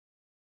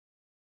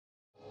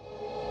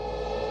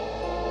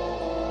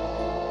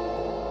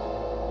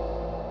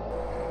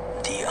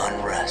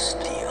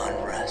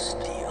Unrest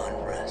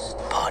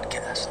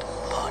Podcast.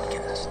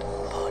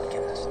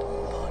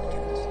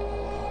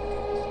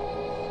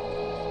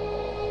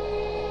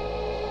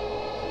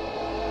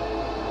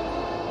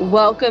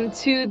 Welcome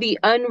to the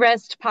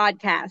Unrest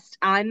Podcast.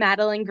 I'm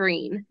Madeline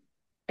Green.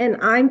 And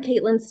I'm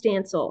Caitlin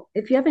Stansel.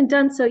 If you haven't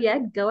done so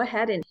yet, go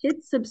ahead and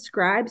hit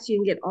subscribe so you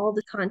can get all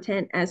the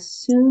content as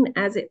soon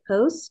as it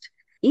posts.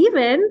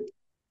 Even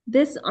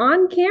this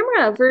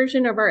on-camera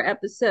version of our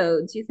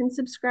episodes, you can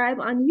subscribe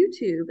on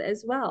YouTube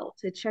as well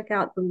to check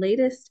out the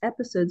latest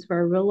episodes of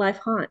our real life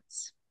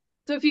haunts.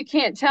 So if you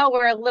can't tell,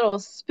 we're a little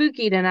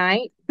spooky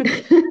tonight.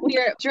 We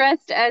are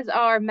dressed as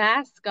our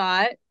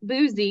mascot,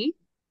 Boozy.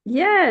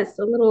 Yes,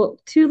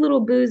 two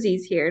little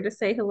boozies here to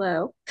say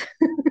hello.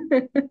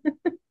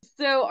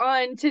 So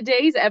on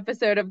today's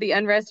episode of the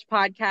Unrest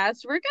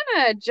Podcast, we're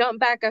going to jump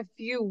back a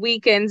few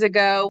weekends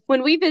ago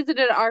when we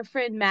visited our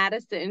friend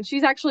Madison.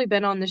 She's actually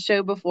been on the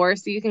show before,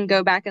 so you can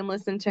go back and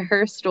listen to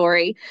her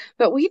story.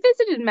 But we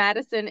visited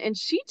Madison and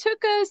she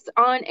took us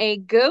on a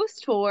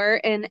ghost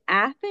tour in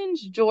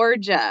Athens,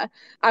 Georgia.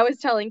 I was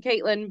telling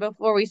Caitlin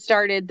before we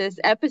started this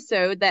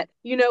episode that,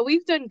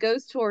 we've done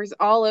ghost tours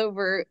all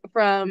over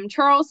from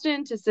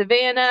Charleston to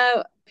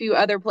Savannah, few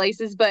other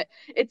places, but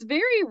it's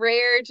very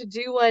rare to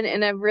do one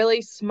in a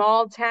really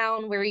small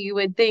town where you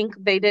would think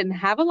they didn't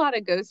have a lot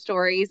of ghost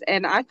stories,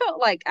 and I felt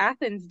like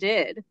Athens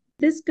did.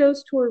 This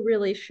ghost tour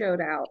really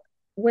showed out.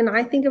 When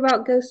I think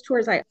about ghost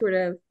tours, I sort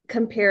of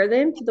compare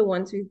them to the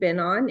ones we've been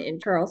on in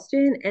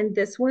Charleston, and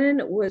this one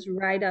was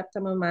right up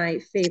some of my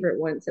favorite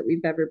ones that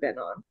we've ever been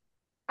on.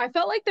 I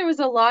felt like there was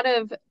a lot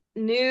of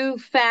new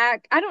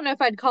I don't know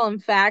if I'd call them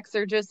facts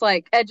or just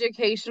like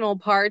educational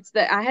parts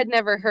that I had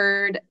never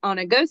heard on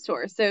a ghost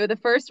tour. So the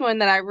first one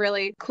that I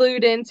really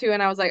clued into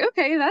and I was like,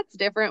 okay, that's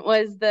different,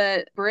 was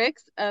the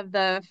bricks of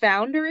the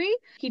foundry.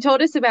 He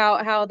told us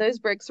about how those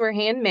bricks were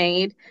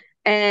handmade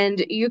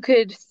and you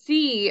could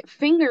see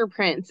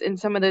fingerprints in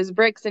some of those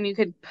bricks and you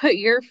could put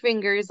your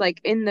fingers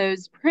like in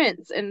those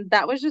prints, and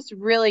that was just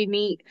really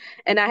neat,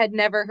 and I had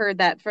never heard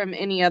that from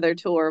any other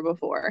tour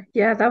before.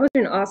 Yeah, that was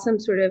an awesome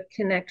sort of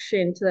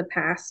connection to the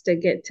past to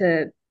get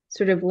to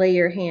sort of lay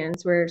your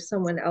hands where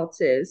someone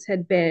else's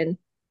had been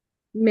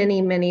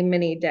many, many,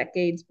 many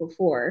decades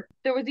before.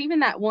 There was even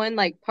that one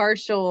like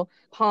partial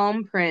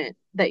palm print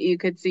that you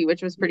could see,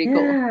 which was pretty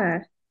cool.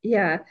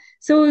 Yeah.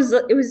 So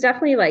it was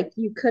definitely like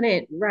you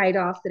couldn't write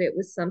off that it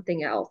was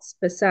something else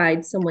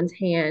besides someone's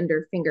hand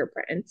or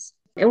fingerprints.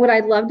 And what I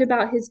loved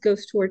about his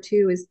ghost tour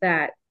too is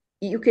that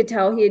you could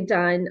tell he had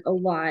done a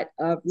lot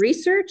of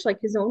research, like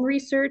his own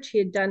research. He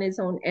had done his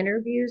own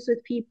interviews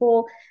with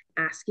people,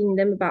 asking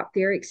them about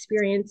their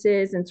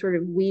experiences and sort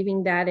of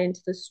weaving that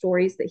into the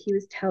stories that he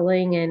was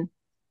telling. And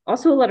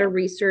also a lot of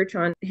research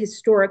on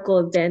historical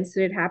events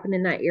that had happened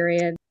in that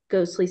area,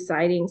 ghostly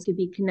sightings could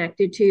be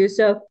connected to.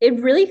 So it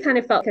really kind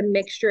of felt like a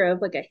mixture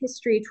of like a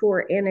history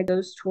tour and a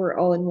ghost tour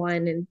all in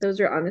one. And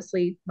those are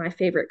honestly my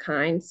favorite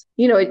kinds.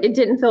 It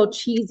didn't feel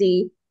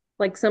cheesy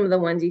like some of the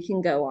ones you can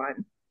go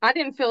on. I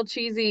didn't feel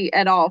cheesy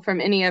at all from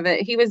any of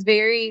it. He was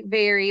very,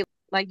 very,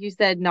 like you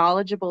said,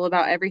 knowledgeable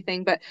about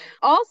everything. But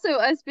also,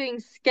 us being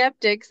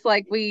skeptics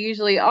like we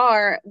usually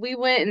are, we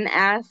went and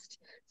asked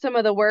some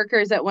of the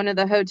workers at one of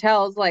the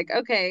hotels, like,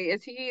 okay,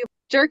 is he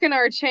jerking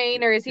our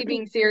chain or is he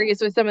being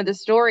serious with some of the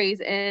stories?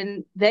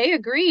 And they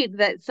agreed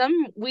that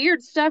some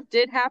weird stuff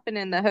did happen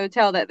in the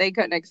hotel that they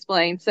couldn't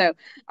explain. So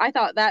I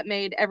thought that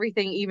made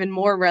everything even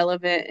more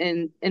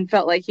relevant and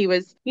felt like he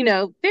was,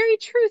 very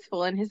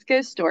truthful in his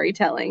ghost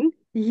storytelling.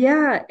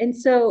 Yeah. And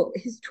so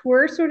his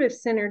tour sort of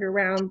centered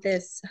around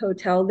this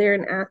hotel there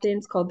in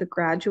Athens called The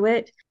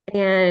Graduate.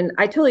 And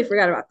I totally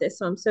forgot about this.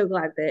 So I'm so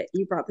glad that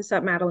you brought this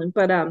up, Madeline.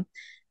 But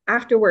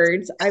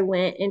afterwards, I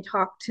went and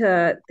talked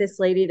to this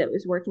lady that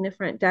was working the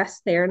front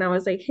desk there. And I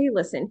was like, hey,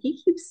 listen,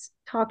 he keeps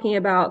talking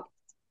about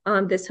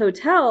this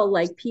hotel,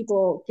 like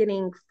people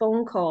getting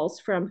phone calls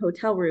from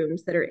hotel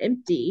rooms that are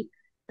empty.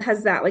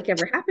 Has that like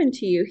ever happened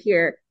to you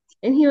here?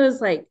 And he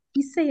was like,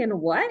 he's saying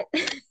what?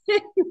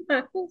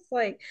 I was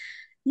like,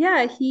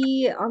 yeah,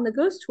 he on the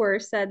ghost tour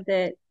said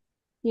that,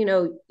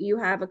 you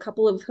have a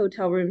couple of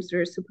hotel rooms that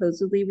are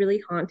supposedly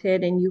really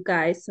haunted, and you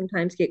guys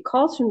sometimes get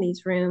calls from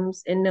these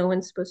rooms and no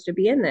one's supposed to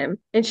be in them.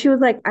 And she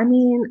was like, I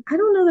mean, I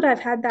don't know that I've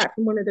had that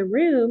from one of the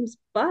rooms,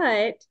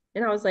 but,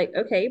 and I was like,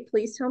 okay,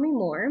 please tell me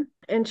more.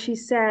 And she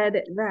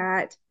said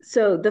that,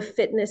 so the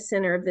fitness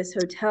center of this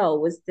hotel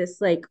was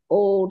this like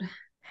old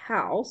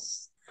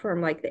house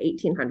from like the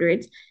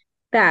 1800s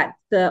that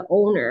the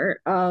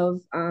owner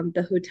of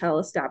the hotel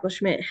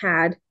establishment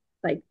had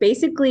like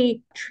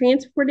basically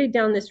transported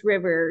down this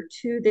river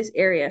to this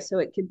area so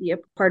it could be a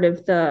part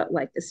of the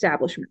like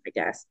establishment, I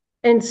guess.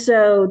 And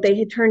so they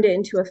had turned it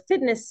into a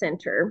fitness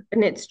center,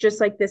 and it's just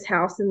like this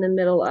house in the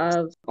middle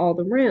of all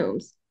the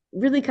rooms.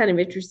 Really kind of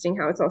interesting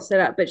how it's all set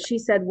up. But she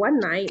said one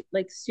night,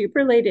 like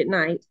super late at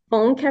night,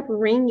 phone kept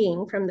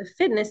ringing from the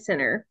fitness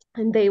center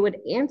and they would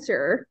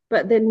answer,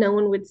 but then no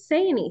one would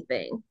say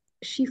anything.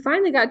 She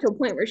finally got to a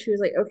point where she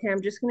was like, okay,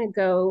 I'm just going to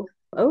go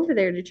over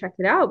there to check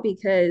it out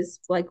because,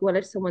 like, what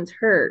if someone's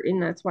hurt?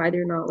 And that's why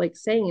they're not like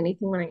saying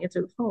anything when I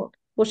answer the phone.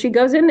 Well, she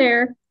goes in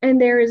there and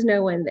there is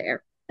no one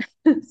there.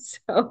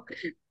 So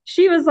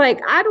she was like,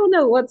 I don't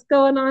know what's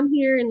going on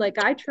here. And like,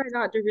 I try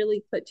not to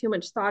really put too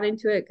much thought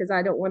into it because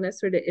I don't want to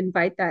sort of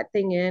invite that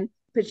thing in.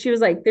 But she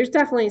was like, there's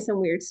definitely some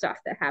weird stuff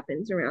that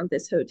happens around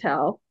this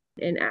hotel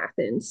in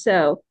Athens.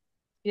 So,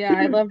 Yeah,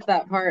 I loved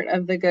that part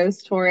of the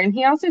ghost tour. And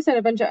he also said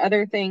a bunch of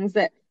other things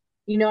that,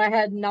 I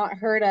had not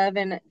heard of.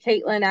 And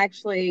Caitlin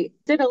actually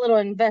did a little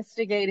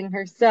investigating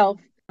herself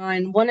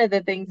on one of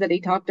the things that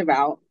he talked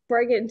about.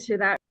 before I get into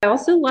that, I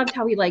also loved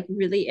how he like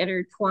really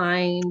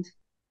intertwined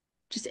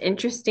just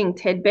interesting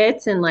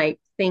tidbits and like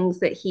things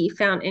that he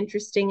found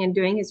interesting in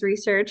doing his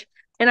research.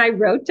 And I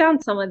wrote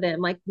down some of them.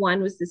 Like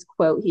one was this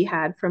quote he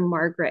had from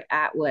Margaret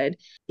Atwood.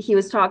 He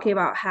was talking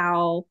about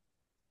how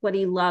what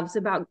he loves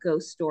about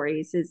ghost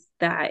stories is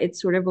that it's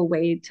sort of a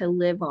way to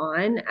live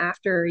on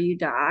after you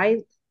die.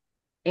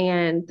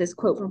 And this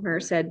quote from her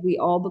said, "We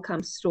all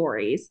become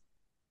stories."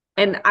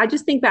 And I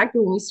just think back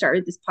to when we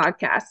started this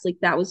podcast, like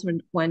that was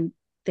one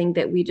thing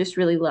that we just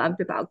really loved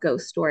about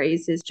ghost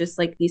stories is just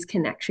like these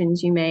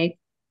connections you make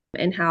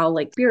and how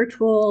like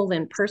spiritual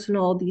and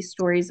personal these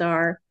stories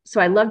are.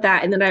 So I love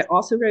that. And then I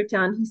also wrote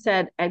down, he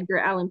said Edgar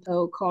Allan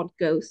Poe called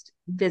ghost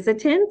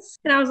visitants.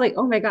 And I was like,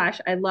 oh my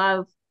gosh, I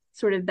love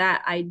sort of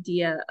that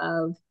idea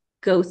of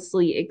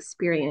ghostly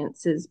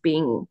experiences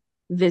being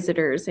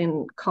visitors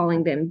and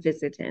calling them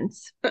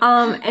visitants.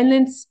 And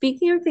then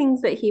speaking of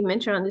things that he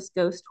mentioned on this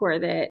ghost tour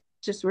that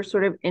just were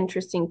sort of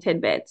interesting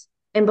tidbits.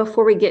 And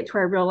before we get to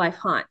our real life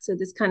haunt, so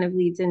this kind of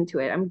leads into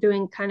it. I'm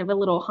doing kind of a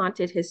little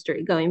haunted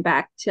history going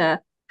back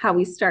to how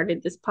we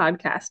started this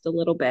podcast a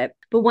little bit.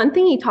 But one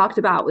thing he talked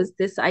about was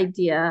this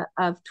idea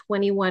of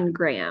 21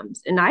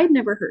 grams. And I had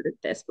never heard of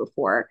this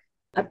before.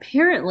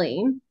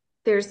 Apparently,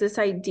 there's this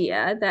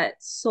idea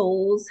that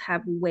souls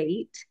have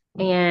weight.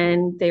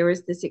 And there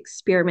was this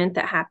experiment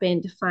that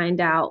happened to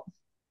find out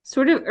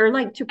sort of, or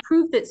like to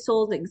prove that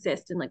souls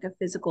exist in like a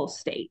physical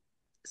state.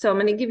 So I'm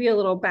going to give you a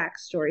little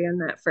backstory on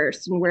that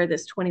first and where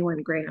this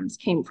 21 grams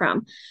came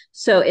from.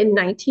 So in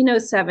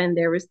 1907,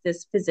 there was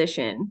this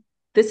physician.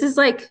 This is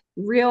like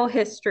real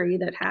history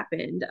that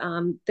happened.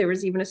 There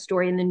was even a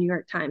story in the New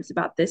York Times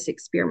about this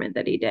experiment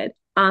that he did.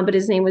 But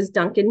his name was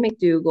Duncan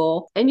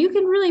McDougall. And you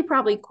can really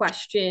probably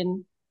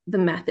question the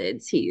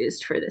methods he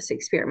used for this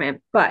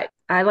experiment, but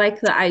I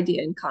like the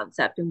idea and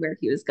concept and where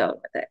he was going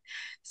with it.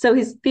 So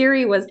his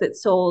theory was that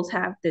souls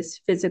have this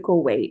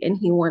physical weight, and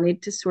he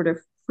wanted to sort of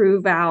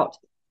prove out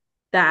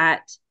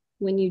that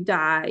when you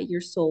die,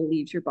 your soul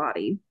leaves your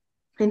body.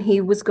 And he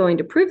was going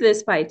to prove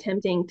this by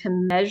attempting to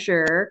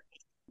measure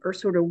or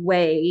sort of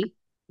weigh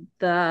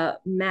the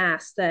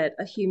mass that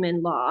a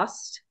human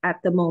lost at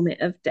the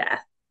moment of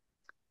death.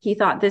 He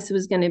thought this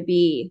was going to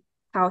be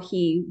how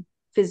he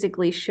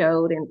physically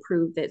showed and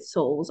proved that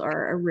souls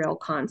are a real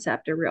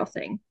concept, a real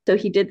thing. So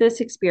he did this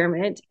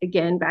experiment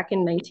again back in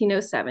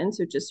 1907.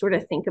 So just sort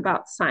of think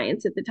about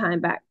science at the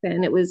time back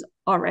then. It was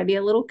already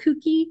a little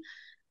kooky,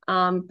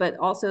 but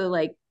also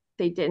like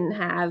they didn't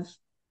have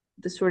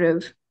the sort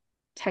of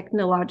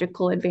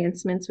technological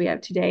advancements we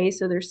have today.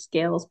 So their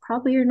scales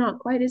probably are not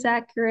quite as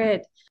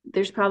accurate.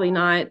 There's probably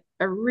not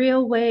a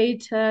real way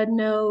to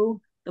know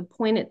the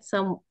point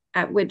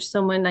at which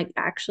someone like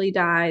actually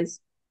dies.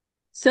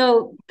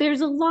 So there's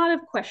a lot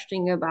of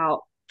questioning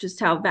about just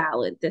how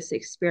valid this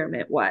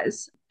experiment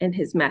was and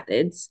his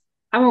methods.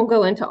 I won't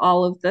go into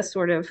all of the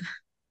sort of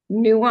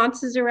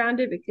nuances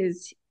around it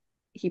because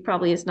he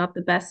probably is not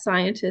the best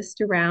scientist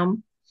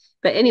around.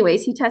 But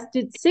anyways, he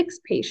tested 6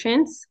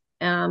 patients.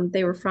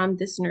 They were from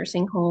this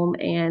nursing home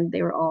and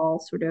they were all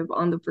sort of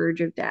on the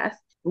verge of death.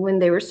 When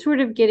they were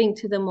sort of getting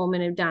to the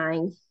moment of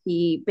dying,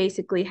 he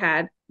basically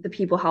had the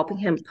people helping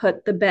him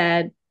put the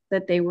bed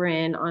that they were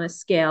in on a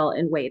scale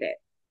and weighed it.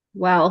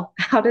 Well,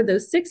 out of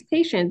those 6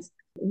 patients,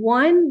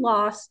 one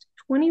lost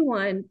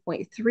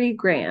 21.3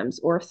 grams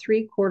or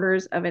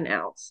 3/4 of an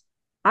ounce.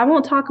 I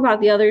won't talk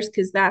about the others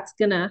because that's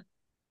going to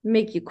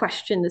make you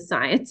question the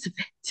science of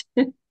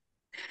it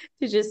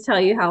to just tell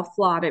you how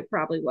flawed it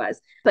probably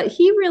was. But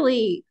he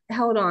really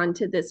held on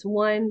to this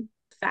one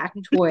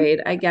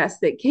factoid, I guess,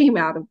 that came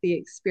out of the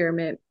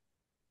experiment.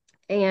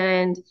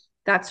 And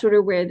that's sort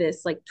of where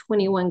this like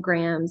 21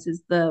 grams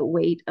is the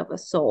weight of a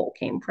soul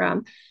came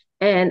from.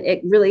 And it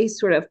really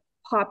sort of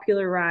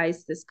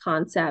popularized this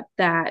concept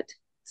that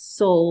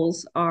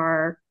souls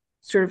are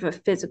sort of a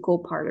physical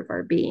part of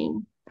our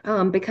being.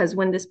 Because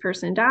when this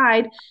person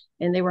died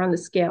and they were on the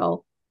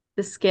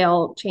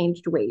scale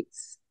changed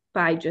weights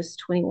by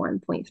just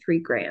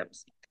 21.3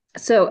 grams.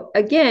 So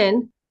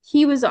again,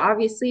 he was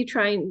obviously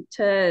trying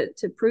to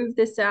prove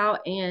this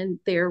out, and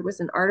there was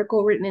an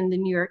article written in the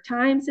New York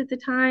Times at the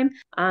time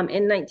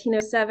in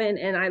 1907,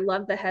 and I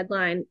love the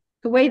headline.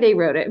 The way they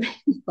wrote it made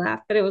me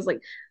laugh, but it was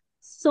like,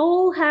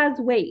 "Soul has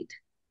weight,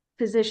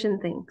 physician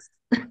thinks."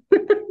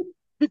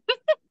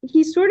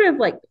 He sort of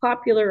like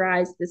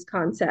popularized this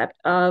concept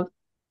of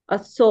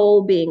a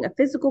soul being a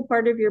physical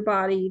part of your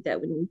body, that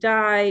when you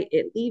die,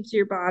 it leaves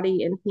your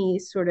body. And he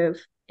sort of,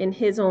 in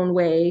his own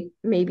way,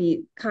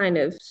 maybe kind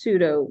of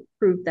pseudo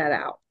proved that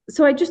out.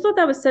 So I just thought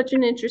that was such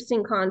an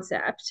interesting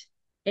concept.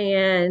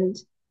 And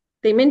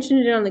they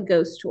mentioned it on the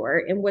ghost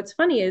tour. And what's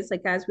funny is,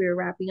 like, as we were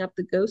wrapping up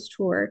the ghost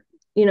tour,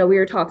 we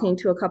were talking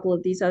to a couple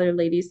of these other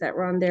ladies that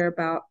were on there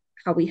about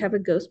how we have a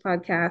ghost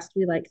podcast.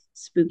 We like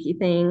spooky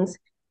things.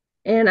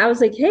 And I was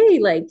like, hey,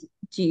 like,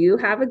 do you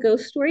have a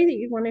ghost story that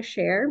you want to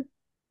share?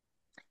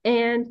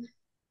 And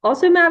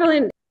also,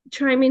 Madeline,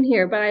 chime in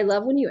here, but I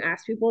love when you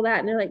ask people that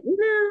and they're like,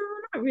 no,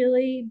 not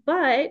really.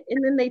 But,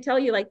 and then they tell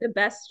you like the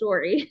best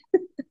story.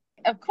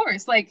 Of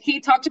course, like he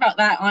talked about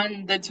that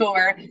on the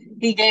tour.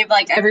 He gave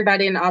like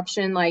everybody an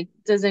option, like,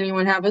 does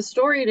anyone have a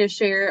story to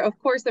share? Of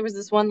course, there was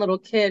this one little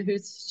kid who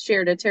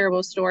shared a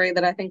terrible story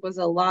that I think was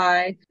a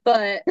lie.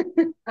 But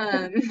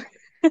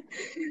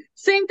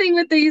same thing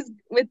with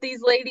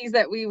these ladies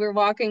that we were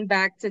walking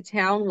back to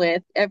town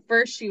with. At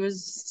first she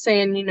was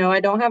saying, I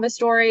don't have a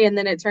story, and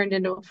then it turned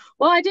into,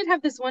 well, I did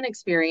have this one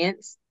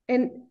experience.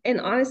 And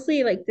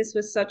honestly, like, this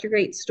was such a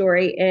great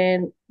story,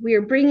 and we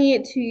are bringing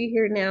it to you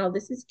here now.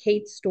 This is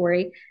Kate's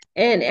story,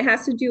 and it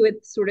has to do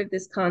with sort of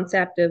this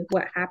concept of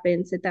what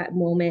happens at that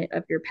moment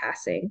of your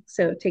passing.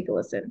 So take a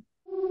listen.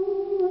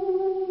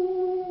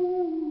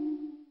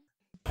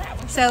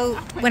 So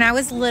when I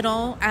was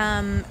little,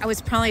 I was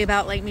probably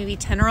about like maybe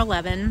 10 or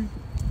 11.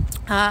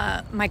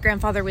 My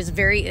grandfather was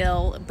very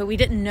ill, but we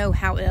didn't know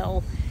how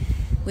ill.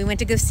 We went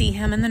to go see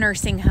him in the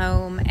nursing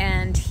home,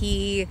 and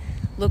he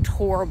looked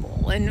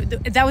horrible. And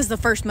that was the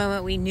first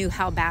moment we knew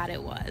how bad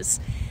it was.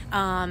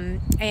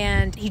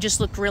 And he just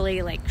looked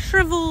really like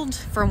shriveled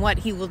from what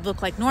he would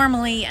look like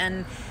normally.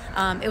 And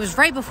it was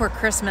right before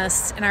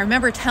Christmas. And I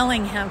remember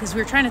telling him, because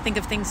we were trying to think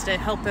of things to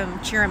help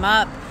him, cheer him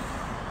up.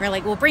 We were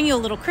like, we'll bring you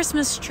a little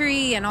Christmas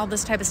tree and all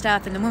this type of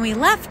stuff. And then when we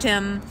left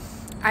him,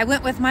 I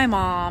went with my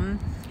mom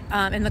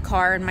in the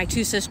car, and my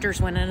two sisters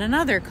went in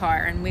another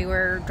car. And we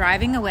were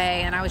driving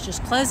away, and I was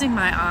just closing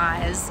my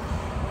eyes.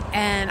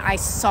 And I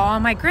saw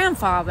my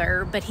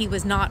grandfather, but he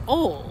was not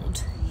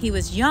old. He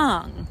was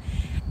young.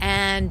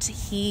 And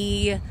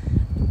he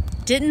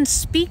didn't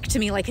speak to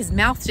me, like his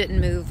mouth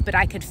didn't move, but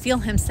I could feel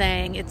him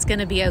saying, it's going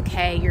to be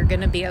okay. You're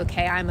going to be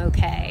okay. I'm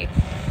okay.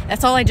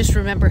 That's all I just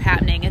remember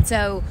happening. And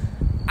so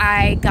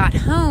I got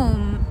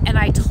home, and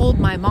I told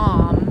my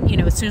mom,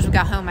 as soon as we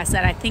got home, I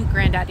said, I think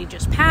Granddaddy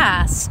just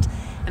passed.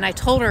 And I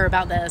told her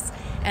about this.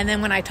 And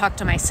then when I talked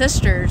to my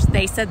sisters,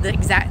 they said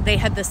they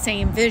had the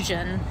same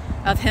vision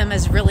of him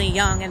as really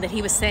young, and that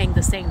he was saying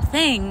the same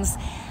things.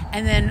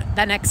 And then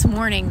the next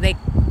morning,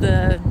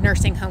 the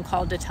nursing home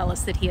called to tell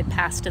us that he had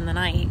passed in the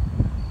night.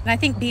 And I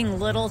think being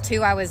little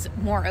too, I was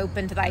more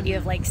open to the idea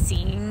of like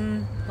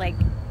seeing, like,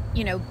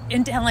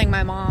 and telling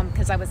my mom,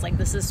 because I was like,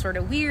 this is sort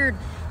of weird.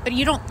 But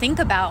you don't think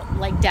about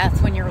like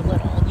death when you're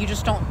little. You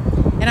just don't.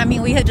 And I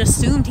mean, we had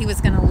assumed he was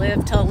going to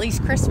live till at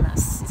least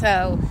Christmas.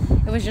 So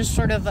it was just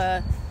sort of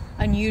a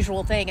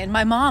unusual thing. And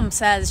my mom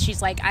says,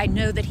 she's like, I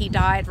know that he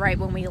died right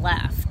when we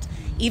left.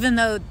 Even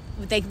though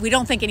we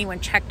don't think anyone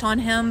checked on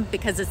him,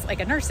 because it's like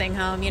a nursing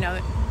home,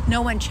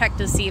 no one checked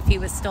to see if he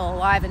was still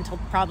alive until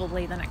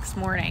probably the next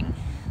morning.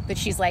 But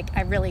she's like,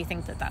 I really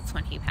think that that's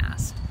when he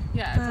passed.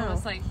 Yeah, it's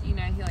almost like, he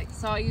like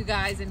saw you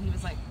guys and he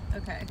was like,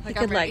 okay,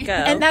 like, I'm ready.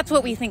 And that's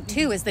what we think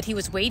too, is that he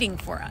was waiting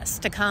for us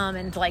to come,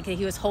 and like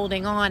he was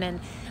holding on. And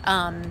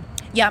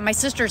my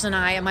sisters and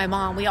I and my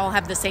mom, we all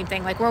have the same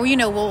thing, like where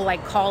we'll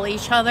like call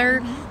each other.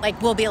 Mm-hmm. Like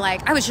we'll be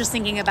like, I was just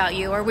thinking about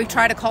you, or we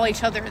try to call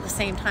each other at the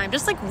same time,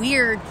 just like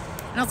weird.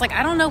 And I was like,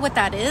 I don't know what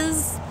that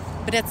is,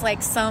 but it's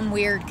like some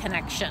weird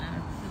connection,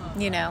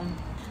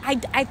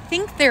 I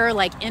think there are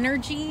like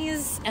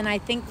energies, and I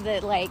think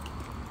that like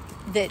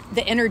that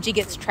the energy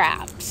gets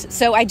trapped.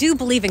 So I do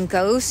believe in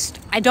ghosts.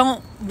 I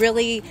don't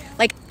really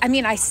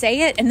I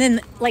say it, and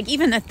then like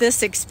even at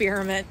this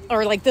experiment,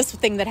 or like this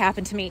thing that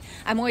happened to me,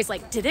 I'm always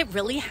like, did it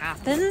really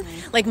happen?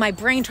 Like my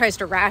brain tries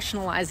to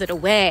rationalize it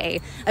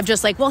away of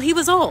just like, well, he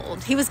was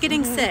old, he was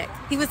getting sick,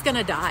 he was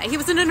gonna die, he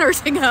was in a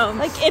nursing home,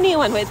 like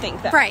anyone would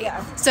think that, right?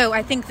 Yeah. So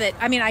I think that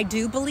I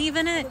do believe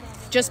in it,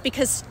 just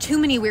because too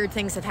many weird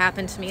things have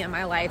happened to me in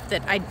my life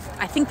that I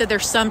think that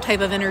there's some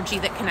type of energy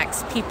that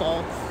connects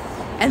people,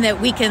 and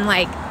that we can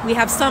we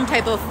have some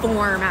type of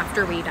form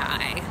after we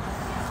die.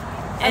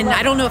 And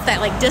I don't know if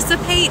that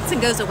dissipates and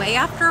goes away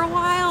after a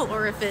while,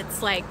 or if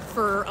it's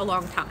for a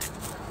long time.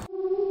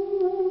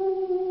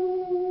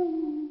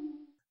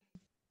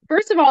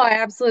 First of all, I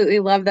absolutely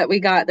love that we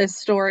got this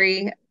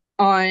story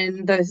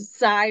on the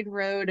side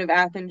road of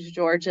Athens,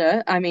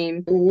 Georgia. I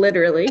mean,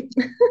 literally.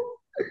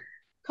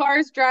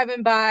 Cars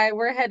driving by,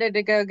 we're headed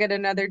to go get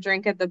another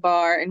drink at the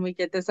bar, and we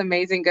get this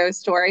amazing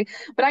ghost story.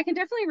 But I can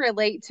definitely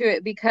relate to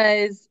it,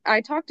 because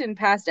I talked in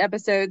past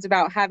episodes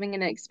about having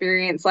an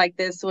experience like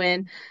this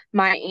when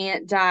my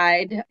aunt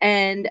died.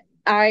 And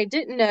I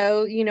didn't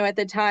know, at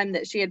the time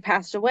that she had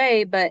passed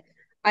away, but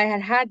I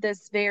had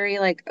this very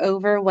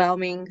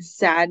overwhelming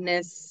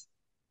sadness,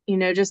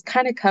 just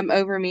kind of come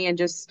over me,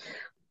 and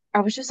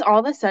I was just all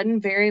of a sudden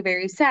very,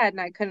 very sad,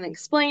 and I couldn't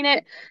explain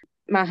it.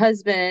 my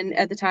husband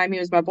at the time, he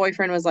was my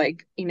boyfriend, was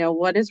like,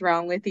 what is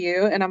wrong with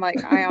you? And I'm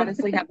like, I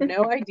honestly have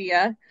no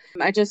idea.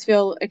 I just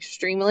feel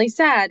extremely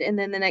sad. And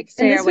then the next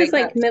And day I this was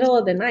wake up. like middle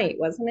of the night,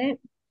 wasn't it?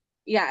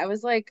 Yeah, it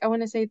was like, I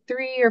want to say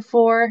 3 or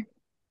 4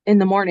 in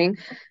the morning.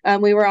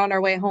 We were on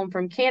our way home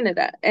from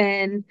Canada.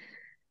 And,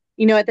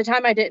 at the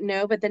time I didn't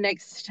know, but the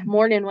next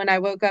morning when I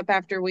woke up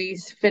after we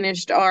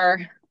finished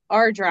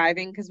our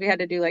driving, because we had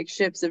to do like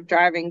shifts of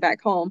driving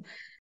back home.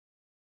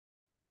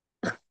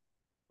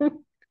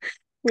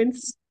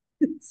 Winston.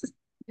 Winston,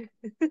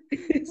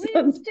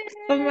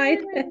 on my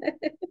head.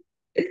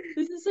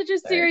 this is such a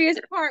serious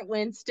part,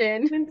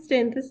 Winston.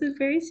 Winston, this is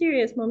very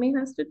serious. Mommy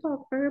has to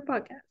talk for her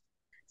podcast.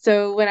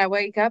 So when I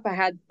wake up, I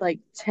had like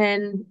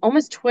 10,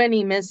 almost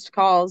 20 missed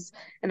calls,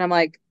 and I'm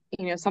like,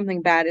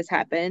 something bad has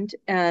happened.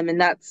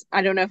 And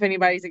I don't know if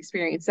anybody's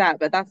experienced that,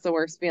 but that's the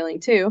worst feeling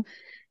too.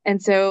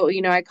 And so,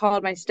 I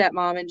called my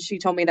stepmom, and she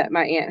told me that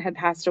my aunt had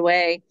passed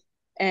away,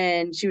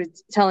 and she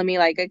was telling me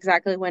like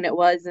exactly when it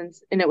was. And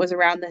it was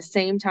around the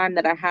same time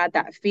that I had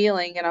that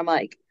feeling. And I'm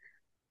like,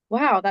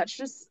 wow, that's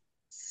just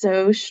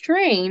so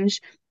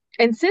strange.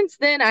 And since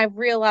then, I've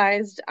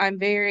realized I'm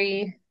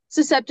very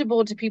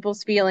susceptible to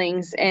people's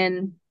feelings,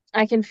 and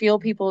I can feel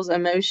people's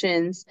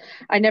emotions.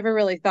 I never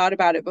really thought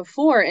about it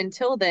before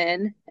until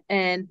then.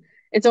 And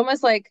it's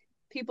almost like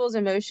people's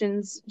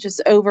emotions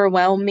just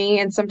overwhelm me.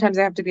 And sometimes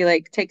I have to be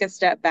like, take a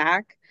step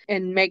back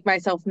and make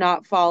myself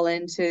not fall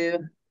into,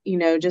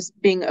 just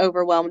being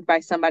overwhelmed by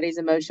somebody's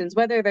emotions,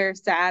 whether they're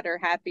sad or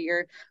happy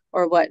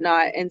or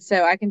whatnot. And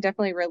so I can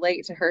definitely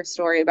relate to her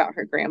story about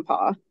her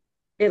grandpa.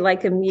 It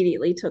like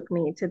immediately took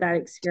me to that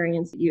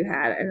experience that you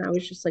had. And I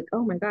was just like,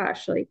 oh my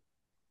gosh, like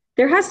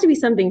there has to be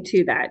something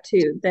to that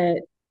too,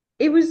 that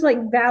it was like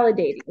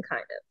validating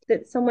kind of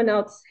that someone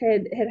else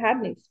had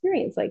an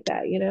experience like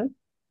that, you know?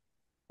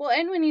 Well,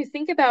 and when you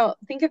think about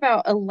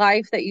a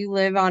life that you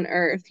live on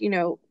earth,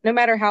 no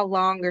matter how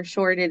long or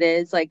short it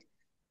is, like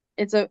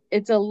it's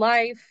a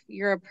life,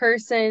 you're a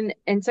person.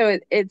 And so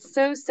it's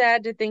so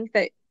sad to think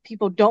that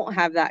people don't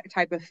have that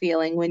type of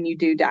feeling when you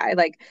do die.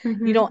 Like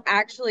you don't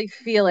actually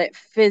feel it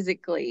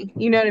physically.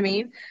 You know what I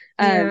mean?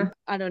 Yeah.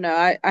 I don't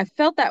know. I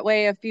felt that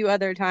way a few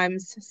other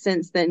times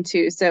since then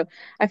too. So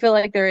I feel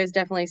like there is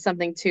definitely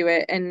something to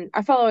it. And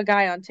I follow a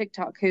guy on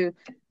TikTok who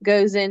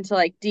goes into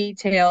like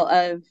detail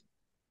of,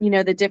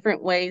 the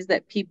different ways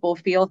that people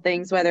feel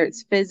things, whether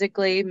it's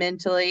physically,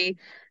 mentally,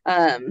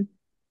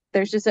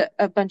 there's just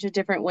a bunch of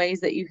different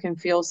ways that you can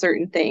feel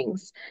certain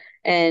things.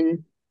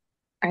 And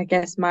I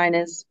guess mine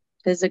is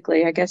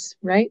physically, I guess,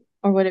 right?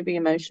 Or would it be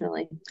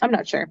emotionally? I'm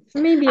not sure.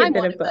 Maybe a I'm bit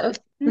one of both.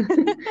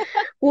 both.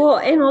 Well,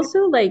 and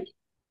also like,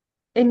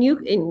 and you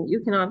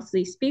can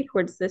obviously speak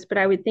towards this, but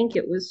I would think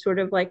it was sort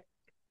of like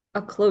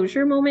a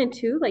closure moment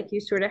too. Like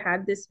you sort of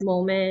had this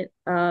moment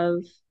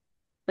of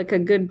like a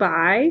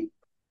goodbye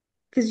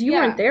because you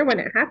weren't Yeah. there when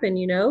it happened,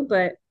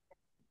 but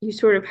you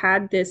sort of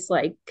had this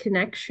like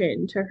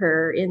connection to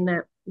her in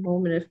that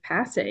moment of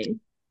passing.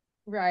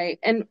 Right.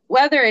 And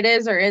whether it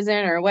is or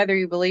isn't, or whether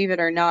you believe it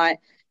or not,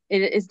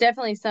 it is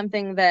definitely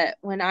something that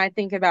when I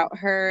think about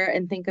her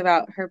and think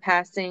about her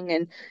passing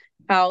and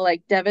how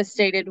like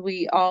devastated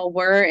we all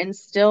were and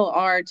still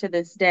are to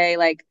this day,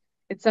 like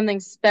it's something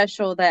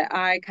special that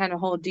I kind of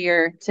hold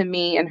dear to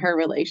me and her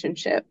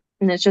relationship.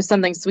 And it's just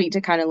something sweet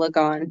to kind of look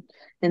on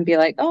and be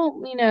like,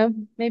 oh,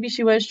 maybe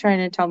she was trying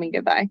to tell me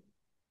goodbye.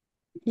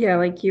 Yeah,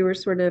 like you were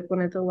sort of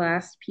one of the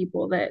last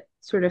people that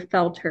sort of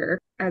felt her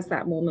as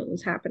that moment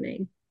was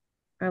happening.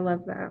 I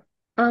love that.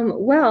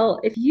 Well,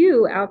 if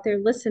you out there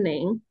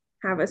listening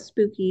have a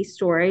spooky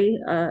story,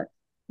 a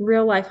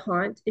real life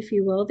haunt, if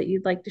you will, that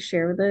you'd like to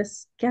share with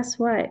us, guess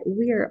what?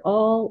 We are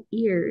all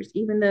ears,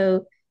 even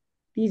though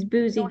these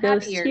boozy Don't have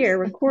ghosts ears. here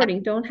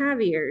recording don't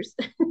have ears.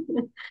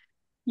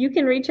 You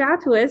can reach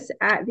out to us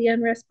at the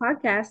Unrest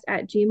Podcast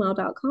at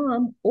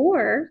gmail.com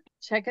or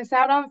Check us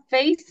out on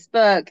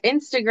Facebook,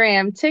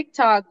 Instagram,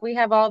 TikTok. We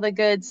have all the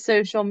good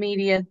social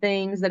media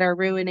things that are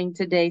ruining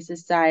today's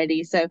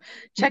society. So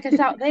check us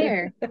out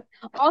there.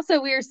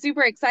 Also, we are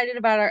super excited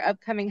about our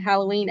upcoming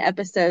Halloween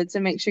episode. So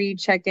make sure you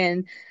check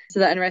in to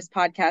the Unrest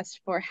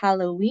Podcast for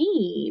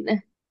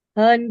Halloween.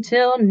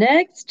 Until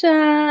next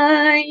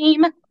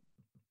time.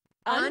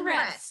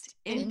 Unrest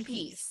in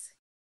peace.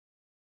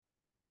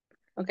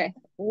 Okay.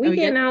 we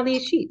getting out of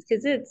these sheets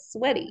because it's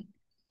sweaty.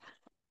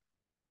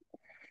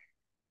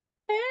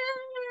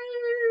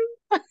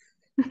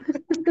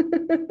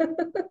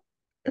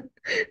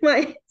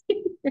 My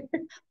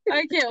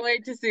I can't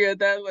wait to see what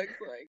that looks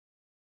like.